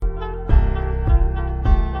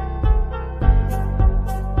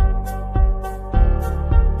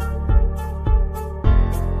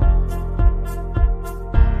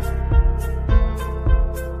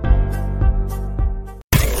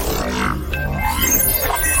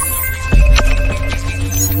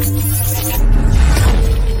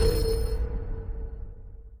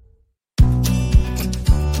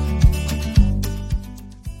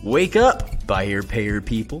Wake up, buyer payer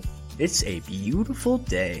people. It's a beautiful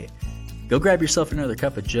day. Go grab yourself another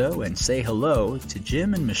cup of joe and say hello to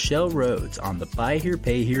Jim and Michelle Rhodes on the Buy Here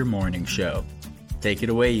Pay Here morning show. Take it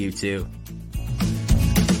away, you two.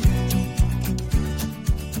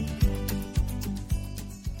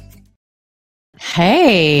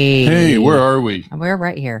 Hey, where are we? We're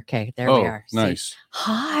right here. Okay, there we are. Nice. See?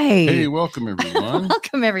 Hi. Hey, welcome everyone.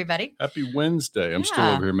 Welcome everybody. Happy Wednesday. I'm still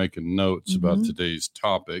over here making notes about today's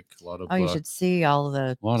topic. A lot of you should see all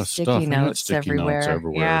the sticky stuff. Notes everywhere.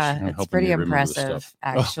 Yeah, it's pretty impressive,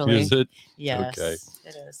 actually. Oh, is it? Yes, okay.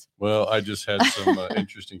 It is. Well, I just had some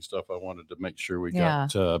interesting stuff I wanted to make sure we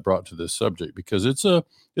got brought to this subject because it's an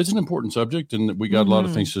important subject, and we got a lot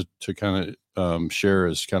of things to kind of share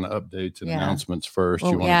as kind of updates and announcements first.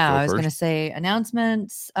 Well, I was going to say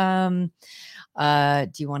announcements.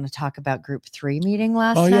 Do you want to talk about Group 3 meeting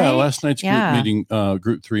last night? Oh yeah, last night's group meeting,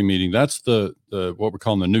 Group 3 meeting. That's the what we're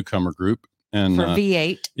calling the newcomer group, and for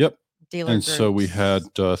V8. Yep. Dealer and groups. So we had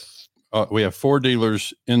we have 4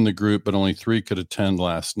 dealers in the group, but only 3 could attend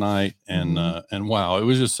last night, and wow, it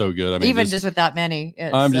was just so good. I mean, even just with that many,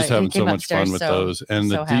 I'm just having so much fun with those. And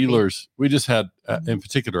the dealers, we just had, in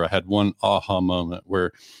particular, I had one aha moment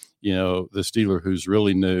where, this dealer who's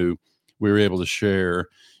really new, we were able to share,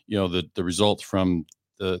 the results from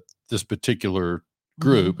this particular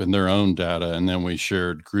group and their own data, and then we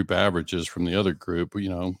shared group averages from the other group,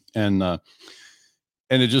 and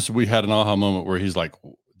it just, we had an aha moment where he's like,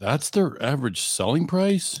 that's their average selling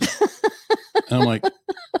price. And I'm like,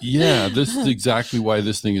 yeah, this is exactly why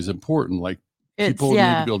this thing is important. Like, people need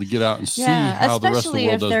to be able to get out and see how the rest of the world does business. Especially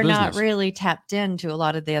if they're not really tapped into a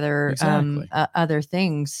lot of the other other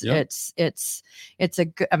things. Yep. It's a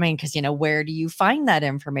good, because where do you find that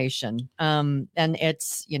information? And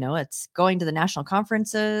it's going to the national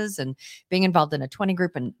conferences and being involved in a 20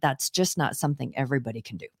 group, and that's just not something everybody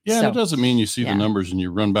can do. Yeah, it doesn't mean you see the numbers and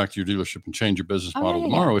you run back to your dealership and change your business model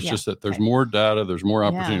tomorrow. It's just that there's more data, there's more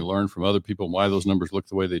opportunity to learn from other people and why those numbers look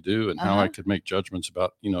the way they do, and how I could make judgments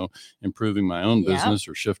about improving my own business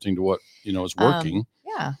or shifting to what is working.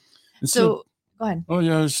 So go ahead. Oh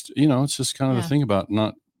yeah, it's just kind of the thing about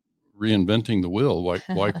not reinventing the wheel. Why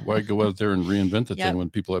go out there and reinvent the thing when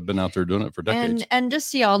people have been out there doing it for decades? And just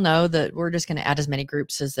so y'all know that we're just going to add as many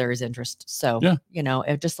groups as there is interest. So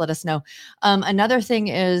just let us know. Another thing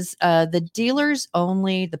is the dealers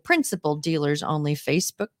only, the principal dealers only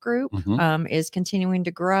Facebook group is continuing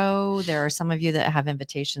to grow. There are some of you that have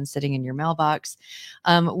invitations sitting in your mailbox.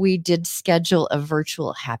 We did schedule a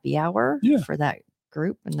virtual happy hour for that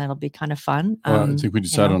group, and that'll be kind of fun. I think we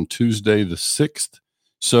decided on Tuesday the 6th.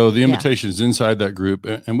 So the invitation is inside that group,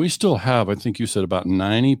 and we still have, I think you said, about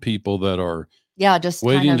 90 people that are just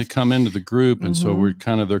waiting to come into the group, and so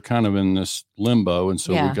they're kind of in this limbo, and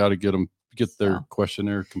so we got to get their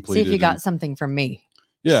questionnaire completed. See if you got something from me.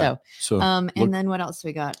 Yeah. And then what else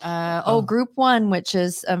we got? Group 1, which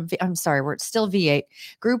is I'm sorry, we're still V8.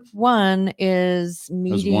 Group 1 is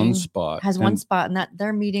meeting has one spot, and that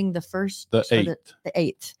they're meeting the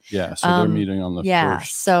 8th. Yeah, so they're meeting on the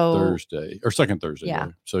first Thursday or second Thursday. Yeah.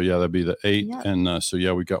 So that'd be the 8th, and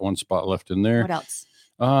we got one spot left in there. What else?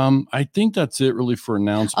 I think that's it really for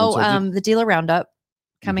announcements. The dealer roundup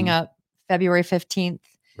coming up February 15th.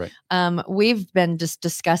 Right. We've been just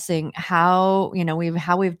discussing how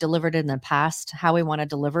we've delivered in the past, how we want to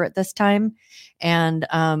deliver it this time, and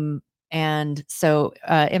so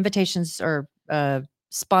invitations or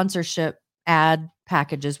sponsorship ad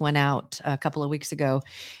packages went out a couple of weeks ago,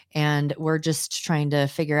 and we're just trying to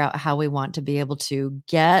figure out how we want to be able to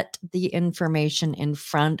get the information in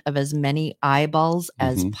front of as many eyeballs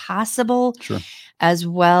as possible, as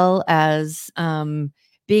well as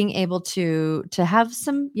being able to have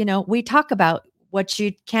some, we talk about what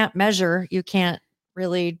you can't measure, you can't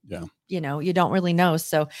really, you don't really know.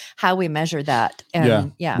 So how we measure that.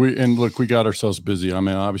 And we got ourselves busy. I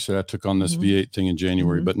mean, obviously I took on this V8 thing in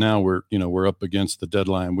January, but now we're up against the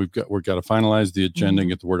deadline. We've got to finalize the agenda and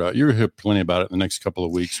get the word out. You'll hear plenty about it in the next couple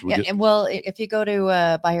of weeks. If you go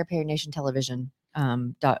to Buy Here Pay Nation Television,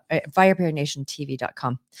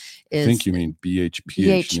 BuyHerePayNationTV.com is, I think you mean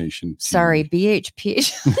BHPH Nation TV. Sorry,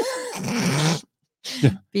 BHPH.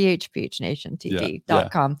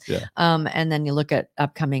 BHPHNationTV.com. And then you look at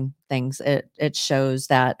upcoming things. It shows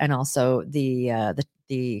that, and also the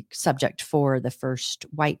subject for the first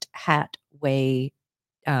White Hat Way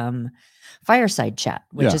fireside chat,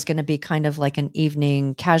 which is going to be kind of like an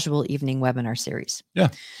casual evening webinar series. Yeah.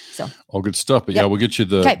 So all good stuff. But we'll get you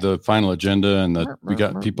the final agenda, and we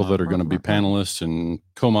got people that are going to be panelists and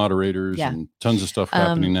co-moderators and tons of stuff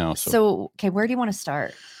happening now. So where do you want to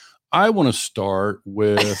start? I want to start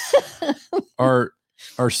with our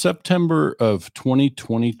our September of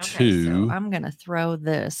 2022. Okay, so I'm going to throw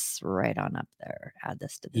this right on up there. Add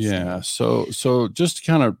this to the Yeah. So just to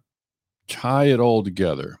kind of tie it all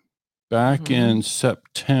together, back in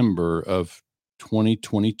September of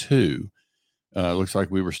 2022, looks like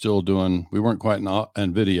we were still doing, we weren't quite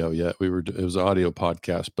in video yet. It was an audio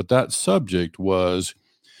podcast, but that subject was,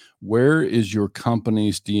 where is your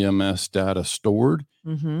company's DMS data stored,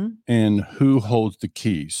 and who holds the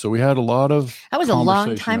keys? So we had a lot of, that was a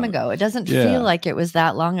long time ago. It doesn't feel like it was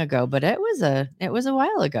that long ago, but it was a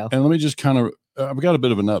while ago. And let me just kind of, I've got a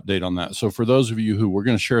bit of an update on that. So for those of you who, we're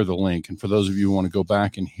going to share the link, and for those of you who want to go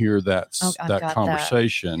back and hear that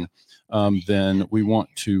conversation, then we want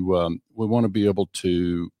to be able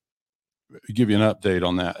to give you an update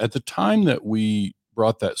on that. At the time that we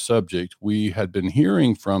brought that subject, we had been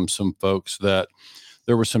hearing from some folks that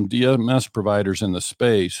there were some DMS providers in the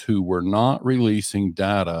space who were not releasing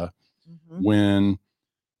data when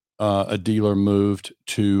a dealer moved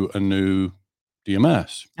to a new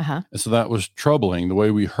DMS. And so that was troubling. The way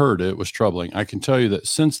we heard it was troubling. I can tell you that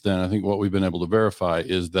since then, I think what we've been able to verify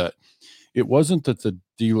is that it wasn't that the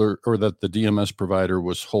dealer or that the DMS provider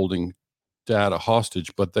was holding data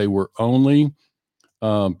hostage, but they were only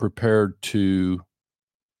prepared to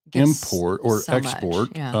import or export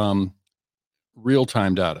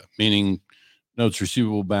real-time data, meaning notes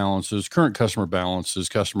receivable balances, current customer balances,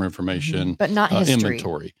 customer information, but not history.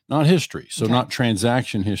 Inventory, not history. So not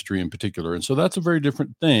transaction history in particular. And so that's a very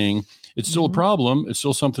different thing. It's still a problem. It's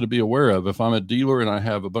still something to be aware of. If I'm a dealer and I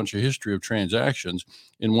have a bunch of history of transactions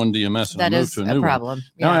in one DMS and I move to a new problem. One,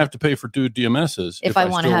 now I have to pay for 2 DMSs if I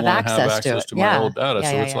want to have access to my old data.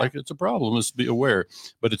 It's a problem. Let's be aware,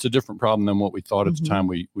 but it's a different problem than what we thought at the time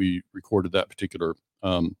we recorded that particular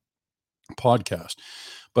podcast.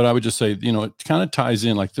 But I would just say, it kind of ties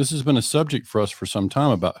in, like, this has been a subject for us for some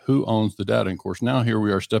time about who owns the data. And of course, now here we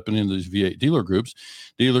are stepping into these V8 dealer groups.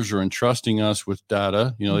 Dealers are entrusting us with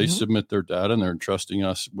data. They submit their data and they're entrusting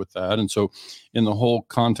us with that. And so in the whole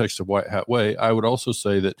context of White Hat Way, I would also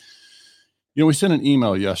say that, we sent an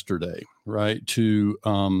email yesterday, right, to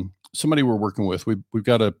somebody we're working with. We've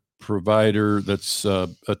got a provider that's a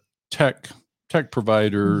tech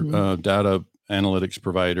provider, data analytics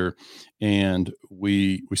provider, and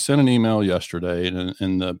we sent an email yesterday, and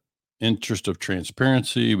in the interest of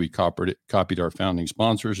transparency, we copied our founding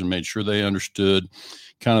sponsors and made sure they understood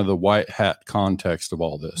kind of the white hat context of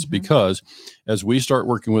all this, because as we start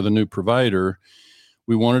working with a new provider,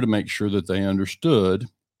 we wanted to make sure that they understood.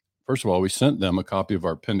 First of all, we sent them a copy of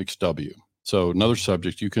our Appendix W. So another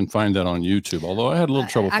subject, you can find that on YouTube, although I had a little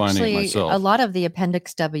trouble finding it myself. A lot of the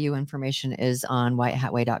Appendix W information is on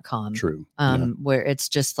whitehatway.com. True. Where it's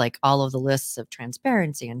just like all of the lists of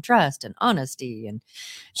transparency and trust and honesty and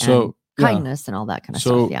kindness and all that kind of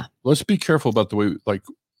stuff. Yeah. Let's be careful about the way, like,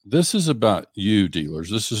 this is about you, dealers.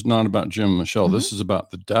 This is not about Jim and Michelle. This is about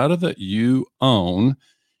the data that you own.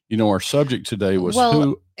 Our subject today was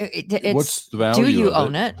what's the value? Do you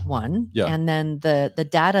own it? One. Yeah. And then the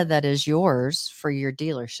data that is yours for your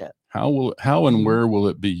dealership. How and where will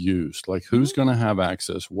it be used? Like, who's going to have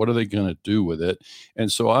access? What are they going to do with it?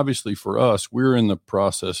 And so obviously for us, we're in the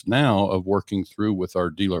process now of working through with our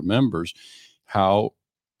dealer members how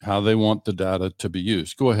they want the data to be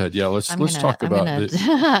used. Go ahead. Yeah, let's talk about it.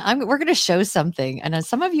 We're going to show something, and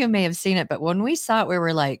some of you may have seen it, but when we saw it, we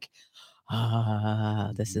were like,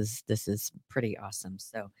 this is pretty awesome.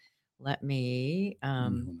 So let me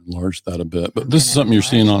enlarge that a bit, but this is something you're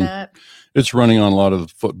seeing it's running on a lot of the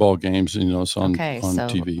football games, it's on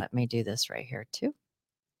TV. Let me do this right here too.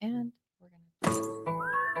 And we're going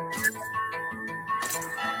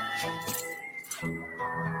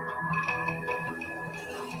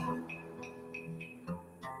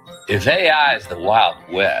If AI is the Wild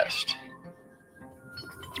West,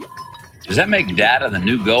 does that make data the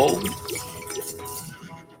new gold?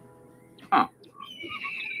 Huh.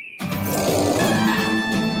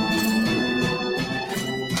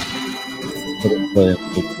 The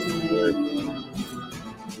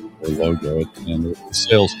logo at the end of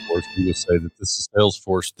Salesforce. We just say that this is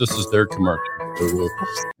Salesforce. This is their commercial. So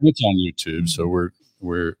it's on YouTube, so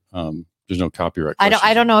we're there's no copyright.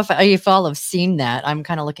 I don't know if all have seen that. I'm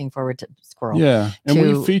kind of looking forward to Squirrel. Yeah, and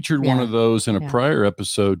we featured one of those in a prior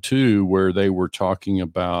episode too, where they were talking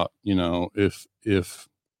about if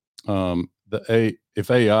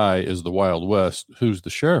AI is the Wild West, who's the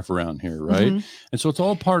sheriff around here, right? And so it's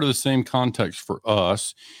all part of the same context for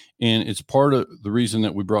us, and it's part of the reason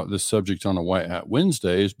that we brought this subject on a White Hat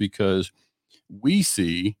Wednesday is because we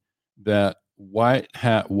see that White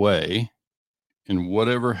Hat Way,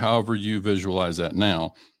 and however you visualize that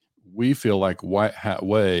now, we feel like White Hat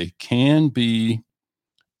Way can be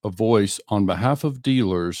a voice on behalf of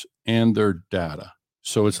dealers and their data.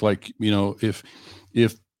 So it's like, if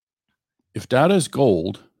data is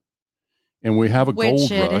gold and we have a gold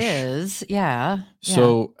Which it rush, is, yeah.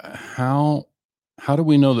 So how do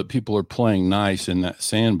we know that people are playing nice in that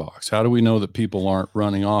sandbox? How do we know that people aren't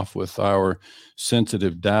running off with our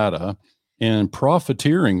sensitive data and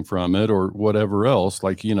profiteering from it or whatever else?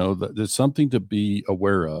 Like, there's something to be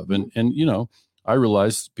aware of. And I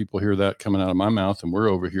realize people hear that coming out of my mouth, and we're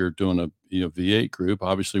over here doing a V8 group.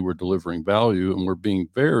 Obviously, we're delivering value, and we're being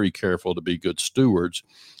very careful to be good stewards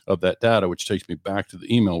of that data, which takes me back to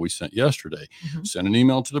the email we sent yesterday. Send an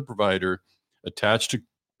email to the provider, attached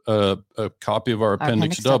a copy of our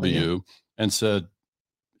Appendix W, and said,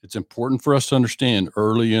 it's important for us to understand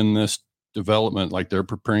early in this development, like they're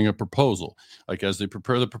preparing a proposal. Like as they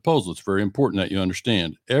prepare the proposal, it's very important that you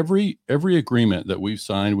understand every agreement that we've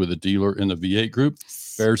signed with a dealer in the V8 group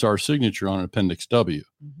bears our signature on Appendix W.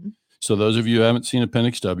 So those of you who haven't seen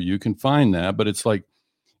Appendix W, you can find that, but it's like,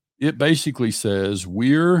 it basically says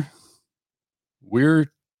we're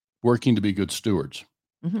working to be good stewards.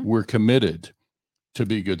 We're committed to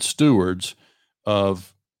be good stewards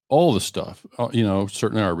of all the stuff,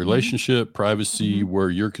 certainly our relationship, privacy, where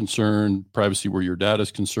you're concerned, privacy, where your data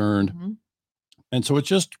is concerned. And so it's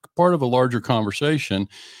just part of a larger conversation,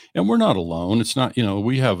 and we're not alone. It's not,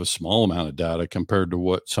 we have a small amount of data compared to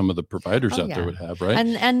what some of the providers out there would have. Right.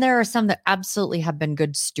 And there are some that absolutely have been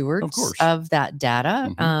good stewards of that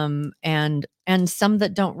data. And some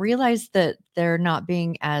that don't realize that they're not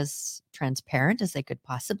being as transparent as they could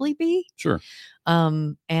possibly be. Sure.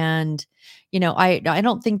 And, I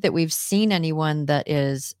don't think that we've seen anyone that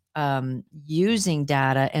is using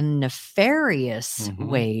data in nefarious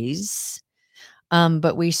ways.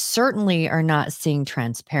 But we certainly are not seeing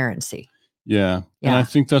transparency. Yeah. And I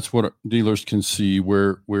think that's what dealers can see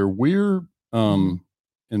where we're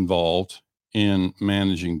involved in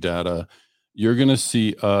managing data. You're going to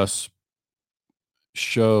see us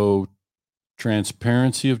show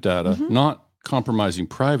transparency of data, not compromising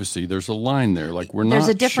privacy. There's a line there. Like there's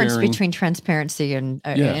a difference between transparency and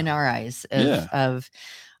in our eyes of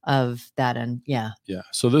that. And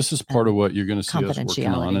so this is part of what you're going to see us working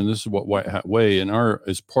on, and this is what White Hat Way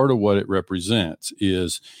is part of what it represents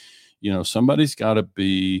is, somebody's got to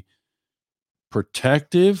be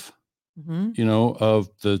protective, of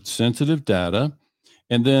the sensitive data.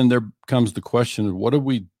 And then there comes the question of what are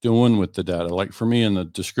we doing with the data? Like for me in the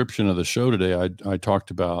description of the show today, I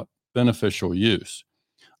talked about beneficial use.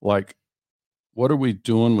 Like, what are we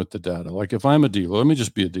doing with the data? Like if I'm a dealer, let me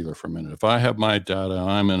just be a dealer for a minute. If I have my data,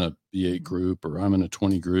 I'm in a V8 group or I'm in a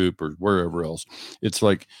 20 group or wherever else. It's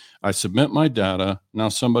like I submit my data. Now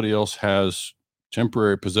somebody else has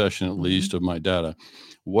temporary possession at least of my data.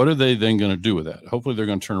 What are they then going to do with that? Hopefully they're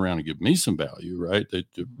going to turn around and give me some value, right?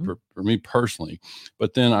 For me personally.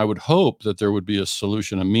 But then I would hope that there would be a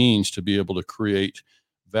solution, a means to be able to create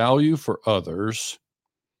value for others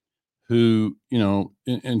who,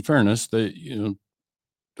 in fairness, they,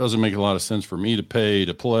 doesn't make a lot of sense for me to pay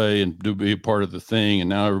to play and to be a part of the thing. And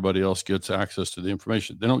now everybody else gets access to the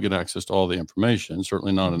information. They don't get access to all the information,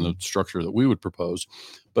 certainly not in the structure that we would propose.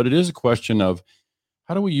 But it is a question of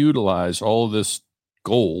how do we utilize all of this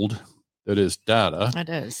gold that is data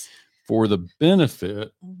for the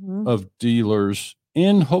benefit of dealers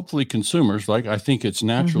and hopefully consumers. Like I think it's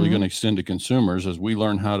naturally going to extend to consumers as we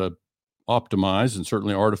learn how to optimize, and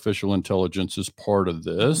certainly artificial intelligence is part of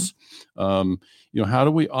this. How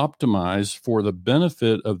do we optimize for the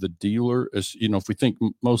benefit of the dealer? As if we think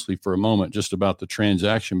mostly for a moment just about the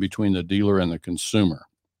transaction between the dealer and the consumer,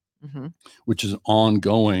 which is an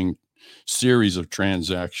ongoing series of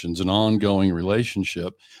transactions, an ongoing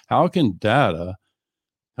relationship. How can data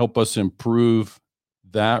help us improve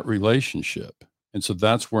that relationship? And so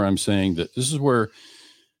that's where I'm saying that this is where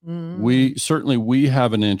we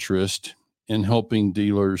have an interest in helping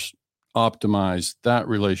dealers optimize that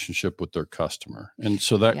relationship with their customer. And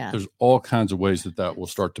so that there's all kinds of ways that will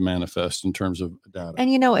start to manifest in terms of data.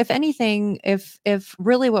 And, if anything, if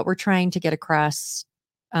really what we're trying to get across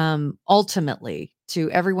ultimately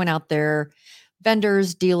to everyone out there,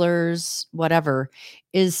 vendors, dealers, whatever,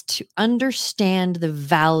 is to understand the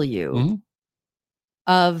value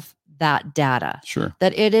of that data. Sure.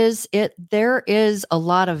 That there is a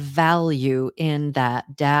lot of value in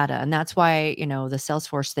that data. And that's why, the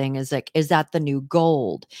Salesforce thing is like, is that the new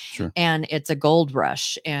gold? Sure. And it's a gold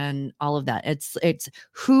rush and all of that. It's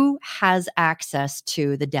who has access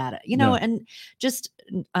to the data, and just,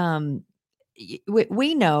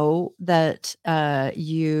 we know that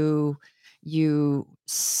you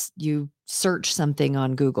search something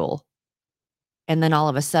on Google and then all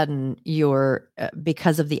of a sudden you're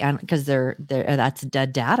because they're that's a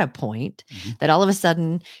data point that all of a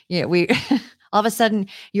sudden all of a sudden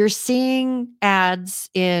you're seeing ads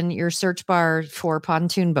in your search bar for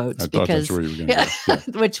pontoon boats because that's where you were gonna go.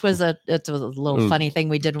 Which was it's a little funny thing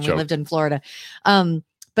we did when we lived in Florida.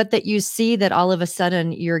 But that you see that all of a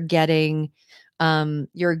sudden you're getting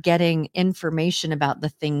information about the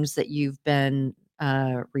things that you've been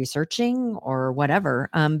researching or whatever,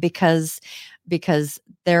 because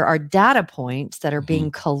there are data points that are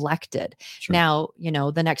being collected. Sure. Now,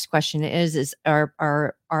 the next question is are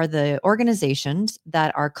the organizations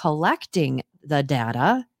that are collecting the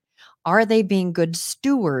data, are they being good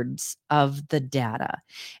stewards of the data?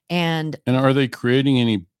 And are they creating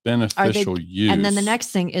any beneficial use? And then the next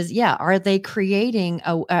thing is, are they creating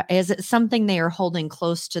is it something they are holding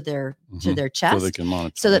close to their chest, so they can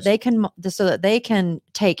monitor, so that they can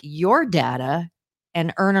take your data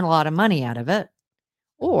and earn a lot of money out of it?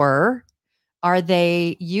 Or are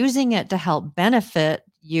they using it to help benefit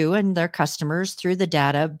you and their customers through the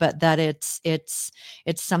data, but that it's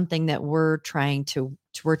something that we're trying to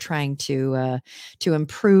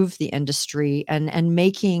improve the industry and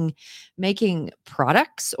making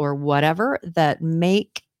products or whatever that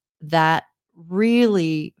make that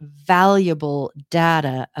really valuable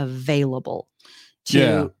data available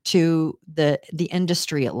to the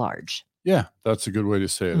industry at large. Yeah, that's a good way to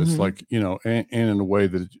say it. It's like, and in a way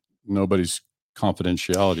that nobody's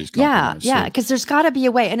confidentiality is compromised. Yeah, because there's got to be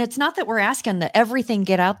a way. And it's not that we're asking that everything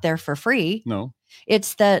get out there for free. No.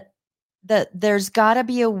 It's that there's got to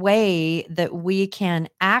be a way that we can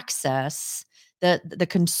access the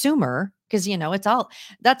consumer, because it's all,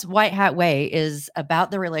 that's White Hat Way is about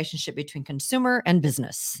the relationship between consumer and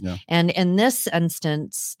business. Yeah. And in this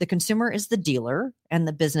instance, the consumer is the dealer and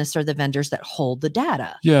the business are the vendors that hold the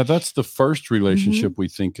data. Yeah, that's the first relationship we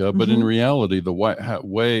think of. But in reality, the White Hat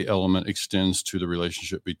Way element extends to the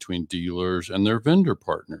relationship between dealers and their vendor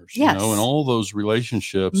partners. Yes. And all those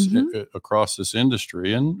relationships across this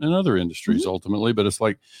industry and other industries ultimately. But it's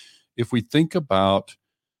like, if we think about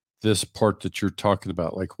this part that you're talking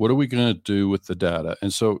about, like, what are we going to do with the data?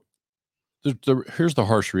 And so here's the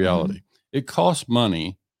harsh reality. It costs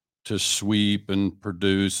money to sweep and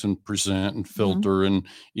produce and present and filter and,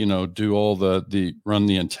 do all run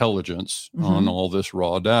the intelligence on all this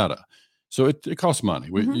raw data. So it costs money.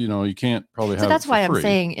 You can't probably have. So that's it for why free. I'm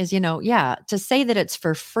saying is, to say that it's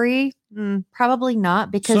for free, probably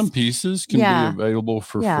not, because some pieces can be available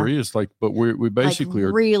for free. It's like, but we basically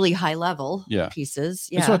like really high level pieces.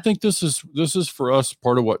 Yeah. And so I think this is for us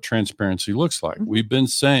part of what transparency looks like. We've been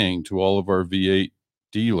saying to all of our V8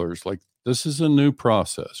 dealers, like, this is a new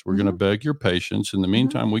process. We're going to beg your patience. In the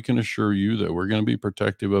meantime, we can assure you that we're going to be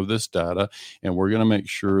protective of this data, and we're going to make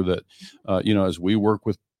sure that, as we work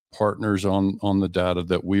with partners on the data,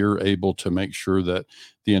 that we're able to make sure that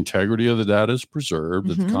the integrity of the data is preserved,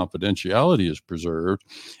 that the confidentiality is preserved.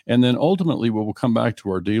 And then ultimately we will come back to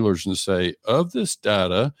our dealers and say, of this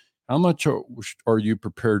data, how much are you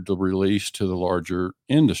prepared to release to the larger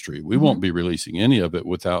industry? We won't be releasing any of it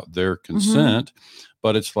without their consent,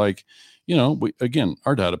 but it's like,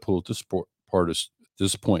 our data pool at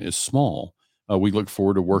this point is small. We look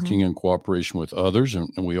forward to working in cooperation with others, and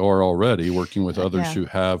we are already working with others who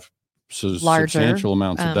have larger, substantial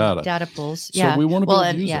amounts of data pools. So we want to be able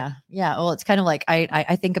to use it. Yeah. Well, it's kind of like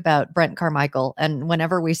I think about Brent Carmichael, and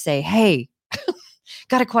whenever we say, "Hey,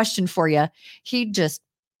 got a question for you," he just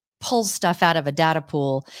pulls stuff out of a data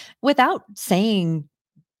pool without saying,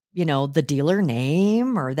 the dealer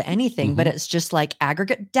name or the anything, but it's just like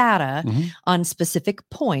aggregate data on specific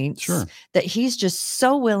points that he's just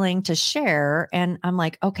so willing to share. And I'm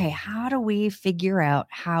like, okay, how do we figure out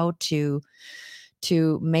how to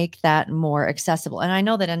make that more accessible? And I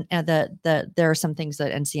know that there are some things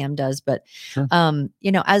that NCM does, but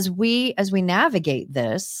as we navigate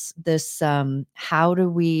this, how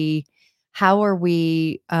are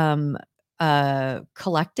we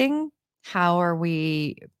collecting? How are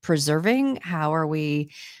we preserving? How are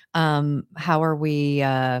we acting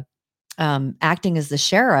as the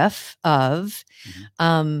sheriff of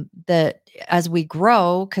that as we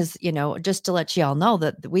grow? Because just to let you all know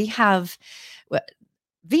that we have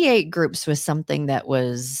V8 groups was something that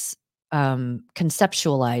was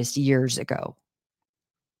conceptualized years ago.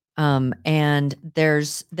 And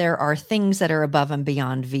there are things that are above and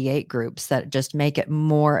beyond V8 groups that just make it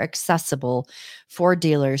more accessible for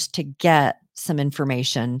dealers to get some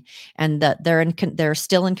information, and that they're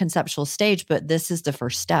still in conceptual stage, but this is the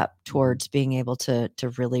first step towards being able to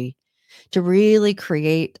really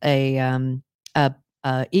create a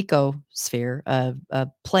ecosphere, a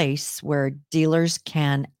place where dealers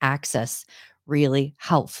can access really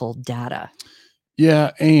helpful data.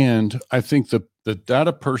 Yeah. And I think the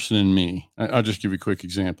data person in me, I'll just give you a quick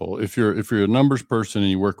example. If you're a numbers person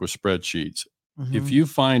and you work with spreadsheets, if you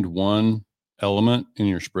find one element in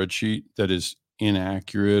your spreadsheet that is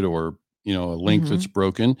inaccurate or a link that's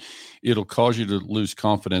broken, it'll cause you to lose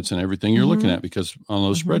confidence in everything you're looking at, because on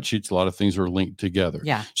those spreadsheets, a lot of things are linked together.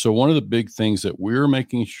 Yeah. So one of the big things that we're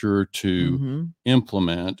making sure to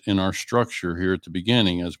implement in our structure here at the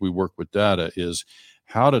beginning as we work with data is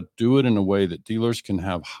how to do it in a way that dealers can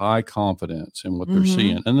have high confidence in what they're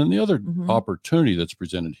seeing. And then the other opportunity that's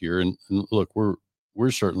presented here, and look,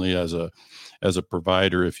 we're certainly as a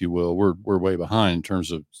provider, if you will, we're way behind in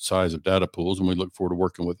terms of size of data pools, and we look forward to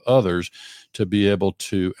working with others to be able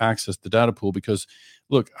to access the data pool. Because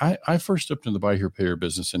look, I first stepped into the buy here, pay here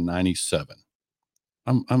business in 97.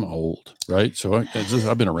 I'm old, right? So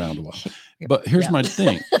I've been around a while. But here's my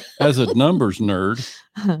thing: as a numbers nerd,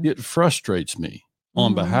 it frustrates me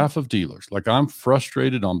on behalf of dealers. Like, I'm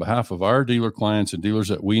frustrated on behalf of our dealer clients and dealers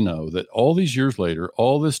that we know that all these years later,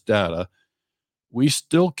 all this data, we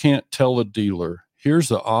still can't tell a dealer, here's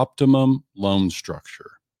the optimum loan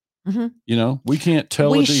structure. We can't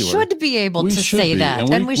tell a dealer. We should be able to say that.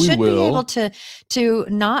 And we should be able to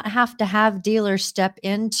not have to have dealers step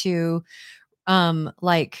into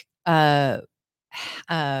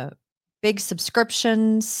big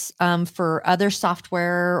subscriptions for other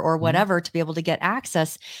software or whatever to be able to get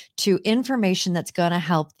access to information that's going to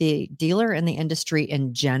help the dealer and the industry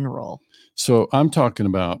in general. So I'm talking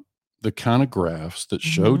about the kind of graphs that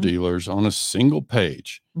show dealers on a single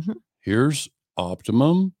page. Here's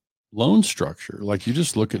optimum loan structure. Like, you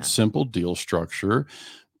just look at simple deal structure,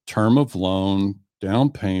 term of loan,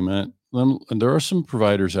 down payment. And there are some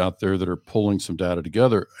providers out there that are pulling some data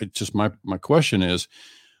together. It's just my question is,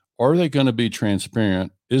 are they going to be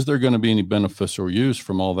transparent? Is there going to be any beneficial use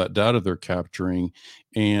from all that data they're capturing?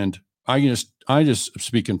 And I just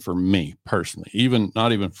speaking for me personally,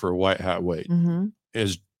 not even for a white hat Wade,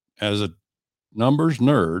 as a numbers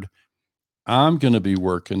nerd, I'm going to be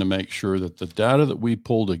working to make sure that the data that we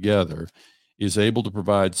pull together is able to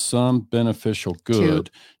provide some beneficial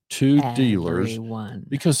good to dealers.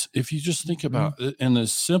 Because if you just think about it in the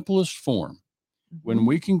simplest form, when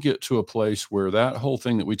we can get to a place where that whole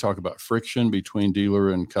thing that we talk about, friction between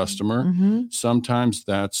dealer and customer, sometimes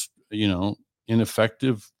that's,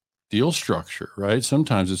 ineffective deal structure, right?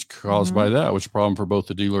 Sometimes it's caused by that, which is a problem for both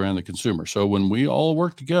the dealer and the consumer. So when we all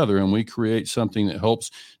work together and we create something that helps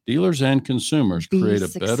dealers and consumers create a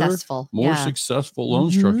better, more successful loan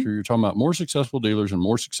structure, you're talking about more successful dealers and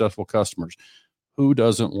more successful customers. Who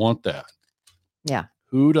doesn't want that? Yeah.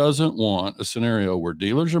 Who doesn't want a scenario where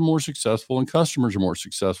dealers are more successful and customers are more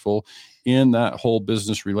successful in that whole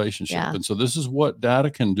business relationship? Yeah. And so this is what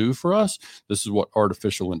data can do for us. This is what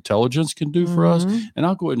artificial intelligence can do for us. And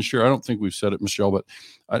I'll go ahead and share. I don't think we've said it, Michelle, but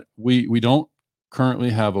we don't currently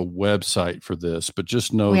have a website for this, but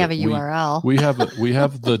just know we have a URL. We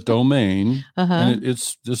have the domain, and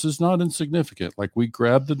this is not insignificant. Like, we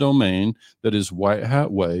grabbed the domain that is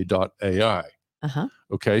whitehatway.ai.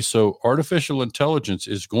 Okay, so artificial intelligence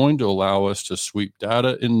is going to allow us to sweep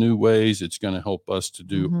data in new ways. It's going to help us to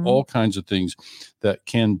do all kinds of things that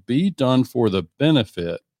can be done for the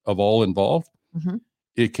benefit of all involved.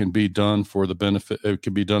 It can be done for the benefit. It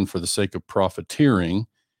can be done for the sake of profiteering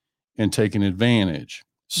and taking advantage.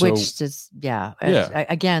 So, which is,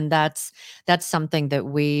 again, that's something that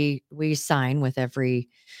we sign with every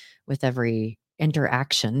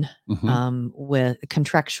interaction, with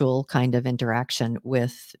contractual kind of interaction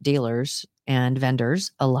with dealers and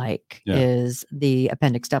vendors alike, is the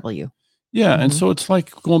Appendix W. Yeah. And so it's like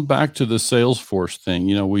going back to the Salesforce thing,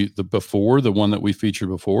 the one that we featured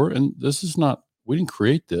before, and this is not, we didn't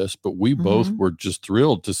create this, but we both were just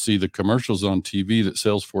thrilled to see the commercials on TV that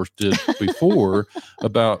Salesforce did before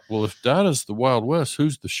about, well, if data's the Wild West,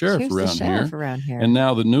 who's the sheriff around here? And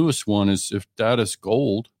now the newest one is, if data's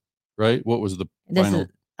gold, right? What was the final?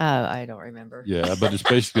 I don't remember. Yeah, but it's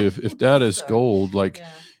basically, if data is gold,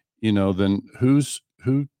 then who's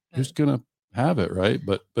going to have it, right?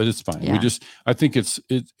 But it's fine. Yeah. I think it's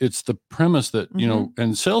the premise that,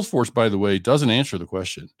 and Salesforce, by the way, doesn't answer the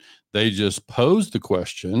question. They just pose the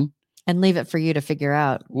question and leave it for you to figure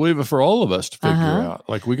out. Leave it for all of us to figure out.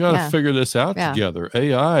 Like, we got to figure this out together.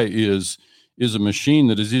 AI is a machine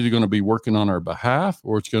that is either going to be working on our behalf,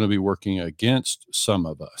 or it's going to be working against some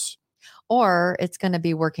of us. Or it's going to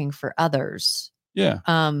be working for others. Yeah.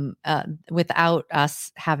 Without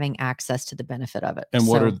us having access to the benefit of it. And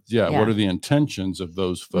what are the intentions of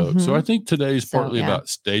those folks? So I think today is partly about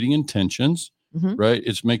stating intentions, right?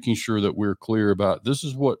 It's making sure that we're clear about this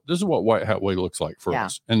is what White Hat Way looks like for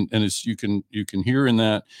us. And it's, you can hear in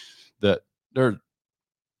that there,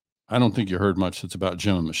 I don't think you heard much that's about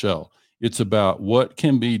Jim and Michelle. It's about what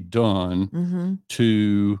can be done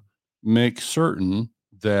to make certain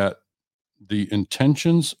that the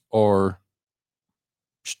intentions are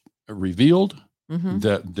revealed,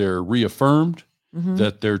 that they're reaffirmed,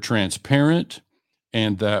 that they're transparent,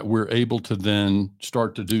 and that we're able to then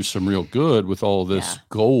start to do some real good with all this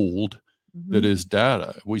gold that is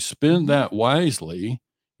data. We spend that wisely,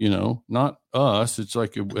 not us. It's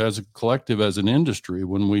like as a collective, as an industry,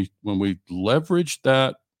 when we leverage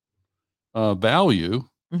that value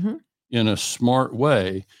in a smart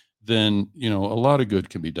way, then, a lot of good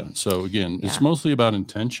can be done. So again, it's mostly about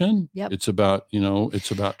intention. It's about,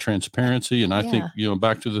 it's about transparency. And I think,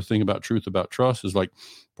 back to the thing about truth, about trust, is like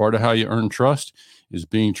part of how you earn trust is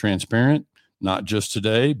being transparent, not just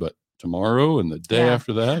today, but tomorrow and the day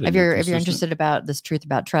after that. If you're interested about this truth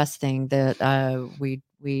about trust thing, that we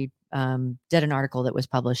did an article that was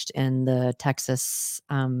published in the Texas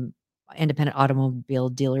Independent Automobile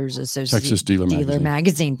Dealers Association, Texas Dealer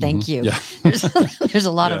Magazine. Thank you. Yeah. There's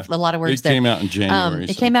a lot of words. It came out in January.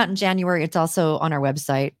 It came out in January. It's also on our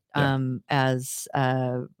website as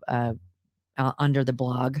under the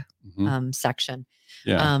blog section.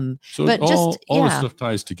 Yeah. So but all this stuff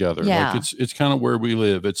ties together. Yeah. Like it's kind of where we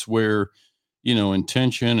live. It's where,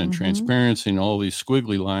 intention and transparency and all these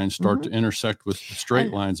squiggly lines start to intersect with the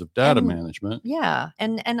straight lines of data management. Yeah.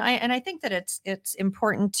 And I think that it's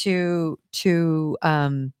important to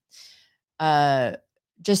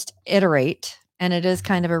just iterate, and it is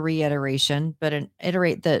kind of a reiteration, but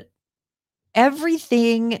iterate that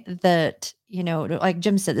everything that, like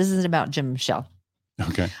Jim said, this isn't about Jim and Michelle.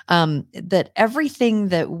 Okay. That everything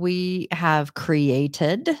that we have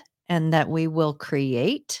created and that we will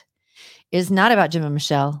create is not about Jim and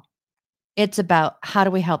Michelle. It's about how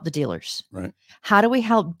do we help the dealers? Right. How do we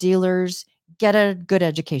help dealers get a good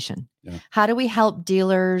education? Yeah. How do we help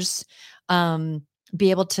dealers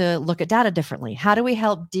be able to look at data differently? How do we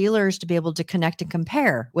help dealers to be able to connect and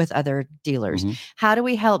compare with other dealers? How do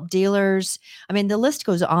we help dealers? I mean, the list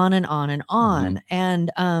goes on and on and on. And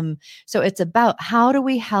so it's about how do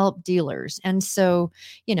we help dealers? And so,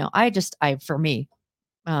 for me,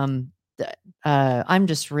 I'm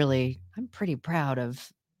pretty proud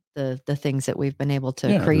of the things that we've been able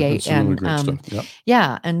to create. And really great stuff.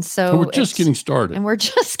 And so we're just getting started. And we're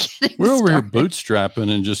just getting We're over here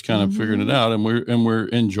bootstrapping and just kind of figuring it out, and we're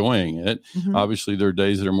enjoying it. Obviously there are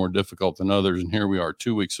days that are more difficult than others, and here we are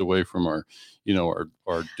 2 weeks away from our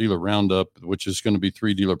dealer roundup, which is going to be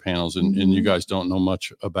 3 dealer panels, and you guys don't know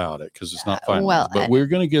much about it because it's not finalized, but we're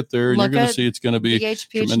going to get there, and you're going to see it's going to be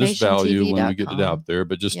tremendous value when we get it out there.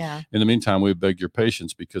 But just in the meantime, we beg your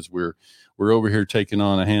patience because we're over here taking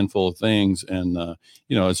on a handful of things, and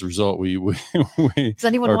as a result, we are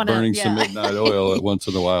burning some midnight oil at once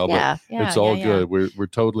in a while. But it's all good. We're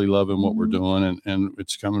totally loving what we're doing, and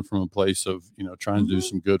it's coming from a place of trying to do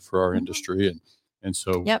some good for our industry, and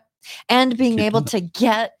so and being able to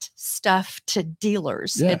get stuff to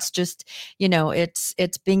dealers. It's just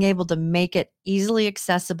it's being able to make it easily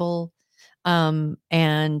accessible,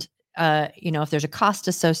 and if there's a cost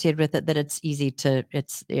associated with it, that it's easy to,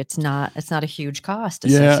 it's not a huge cost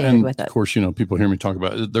associated with it. Of course, people hear me talk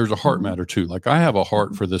about it. There's a heart matter too. Like I have a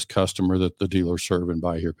heart for this customer that the dealers serve and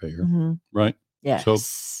buy here, pay here. Right. Yes. So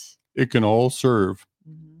it can all serve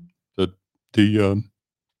the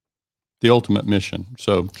ultimate mission.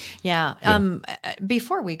 So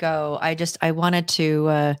before we go, I wanted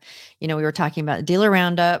to, we were talking about Dealer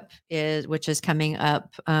Roundup which is coming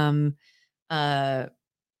up,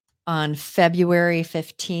 on February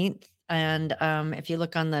 15th. And if you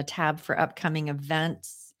look on the tab for upcoming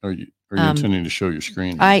events. Are you intending to show your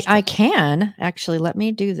screen? I can actually. Let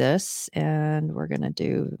me do this, and we're going to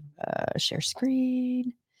do share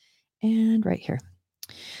screen, and right here.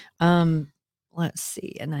 Let's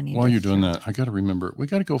see. And I need while you're doing that, I got to remember, we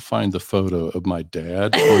got to go find the photo of my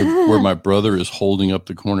dad where my brother is holding up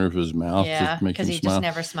the corner of his mouth to make him smile. He just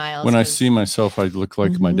never smiles. When I see myself, I look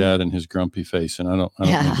like my dad and his grumpy face, and I don't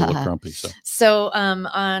need to look grumpy. So on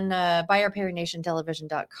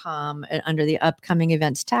buyerpayrnationtelevision.com, under the upcoming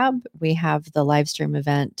events tab, we have the live stream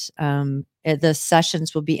event. The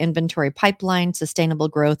sessions will be inventory pipeline, sustainable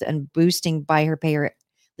growth, and boosting buyer payer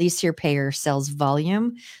lease here, payer, sales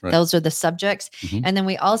volume. Right. Those are the subjects. Mm-hmm. And then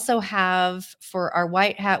we also have, for our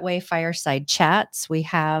White Hat Way fireside chats, we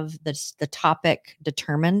have the topic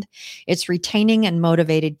determined. It's retaining and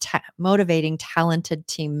motivating talented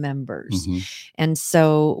team members. Mm-hmm. And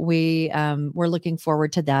so we're looking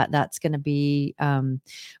forward to that. That's going to be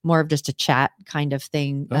more of just a chat kind of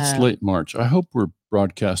thing. That's late March. I hope we're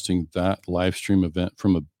broadcasting that live stream event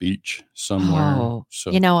from a beach somewhere. Oh,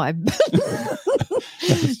 so. I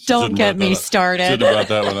don't get me started. Should have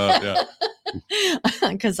brought that one up, yeah.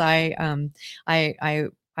 Because I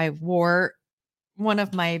wore one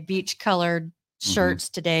of my beach colored shirts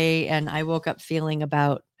today, and I woke up feeling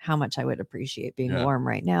about how much I would appreciate being warm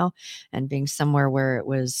right now and being somewhere where it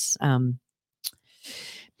was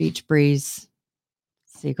beach breeze,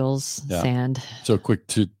 seagulls, sand. So quick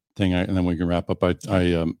thing, and then we can wrap up.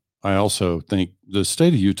 I also think the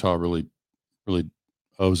state of Utah really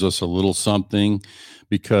owes us a little something,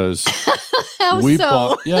 because we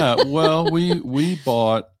bought a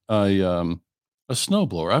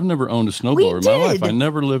snowblower. I've never owned a snowblower in my life. I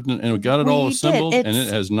never lived in, and we got it all assembled, and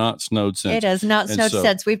it has not snowed since. It has not snowed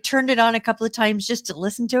since. We've turned it on a couple of times just to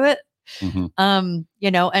listen to it. Mm-hmm.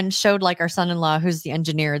 And showed like our son-in-law, who's the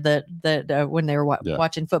engineer, that when they were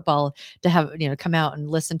watching football, to have come out and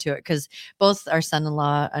listen to it, because both our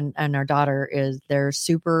son-in-law and our daughter they're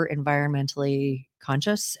super environmentally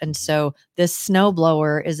conscious, and so this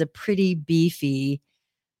snowblower is a pretty beefy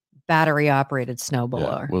battery operated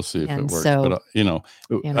snowblower. We'll see if it works. So,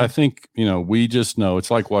 but I think we just know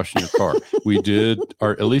it's like washing your car. We did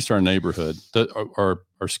at least our neighborhood, that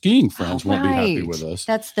our skiing friends won't be happy with us.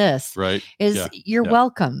 That's this, right? You're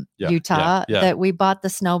welcome, Utah, that we bought the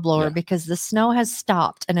snowblower, because the snow has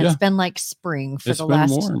stopped, and it's been like spring for the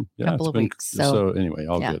last couple of weeks. So anyway,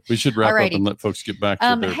 all good. We should wrap up and let folks get back to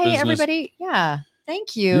their business. Hey, everybody. Yeah.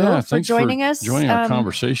 Thank you for joining us. Joining our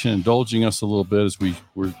conversation, indulging us a little bit as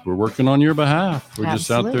we're working on your behalf. We're just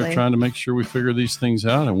out there trying to make sure we figure these things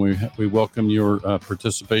out, and we welcome your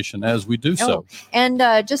participation as we do so. And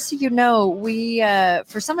just so you know, we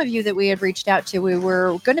for some of you that we had reached out to, we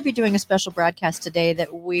were going to be doing a special broadcast today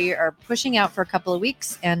that we are pushing out for a couple of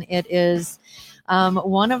weeks, and it is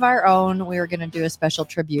one of our own. We were going to do a special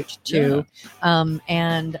tribute to,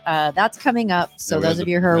 and that's coming up. So those of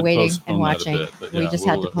you who are waiting and watching, we just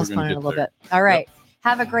had to postpone it a little bit. All right.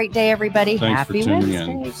 Have a great day, everybody. Thanks Happy for tuning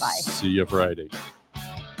Wednesday. in. Bye. See you Friday.